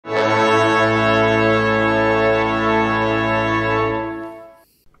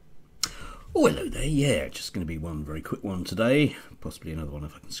Yeah, just going to be one very quick one today. Possibly another one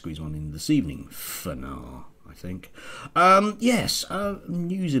if I can squeeze one in this evening. For now, I think. Yes,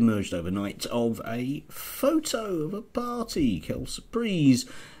 news emerged overnight of a photo of a party, quelle surprise.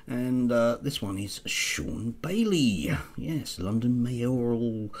 And this one is Shaun Bailey. Yes, London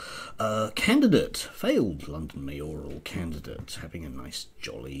mayoral candidate, failed London mayoral candidate, having a nice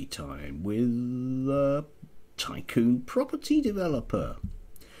jolly time with a tycoon property developer.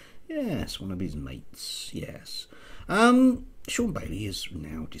 Yes, one of his mates, yes. Shaun Bailey has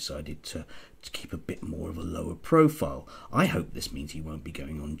now decided to keep a bit more of a lower profile. I hope this means he won't be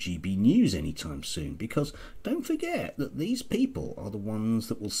going on GB News anytime soon, because don't forget that these people are the ones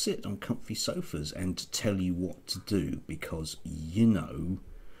that will sit on comfy sofas and tell you what to do, because, you know,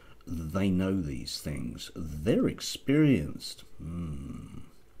 they know these things. They're experienced.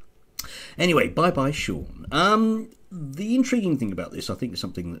 Anyway, bye-bye, Shaun. The intriguing thing about this, I think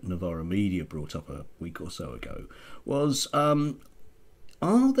something that Novara Media brought up a week or so ago, was were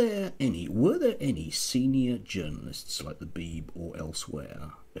there any senior journalists like the Beeb or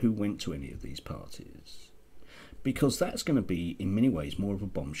elsewhere who went to any of these parties? Because that's going to be, in many ways, more of a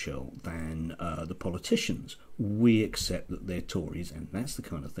bombshell than the politicians. We accept that they're Tories, and that's the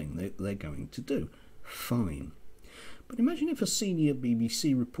kind of thing they're going to do. Fine. But imagine if a senior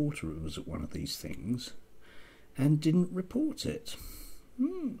BBC reporter was at one of these things and didn't report it.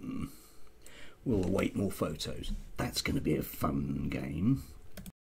 We'll await more photos. That's going to be a fun game.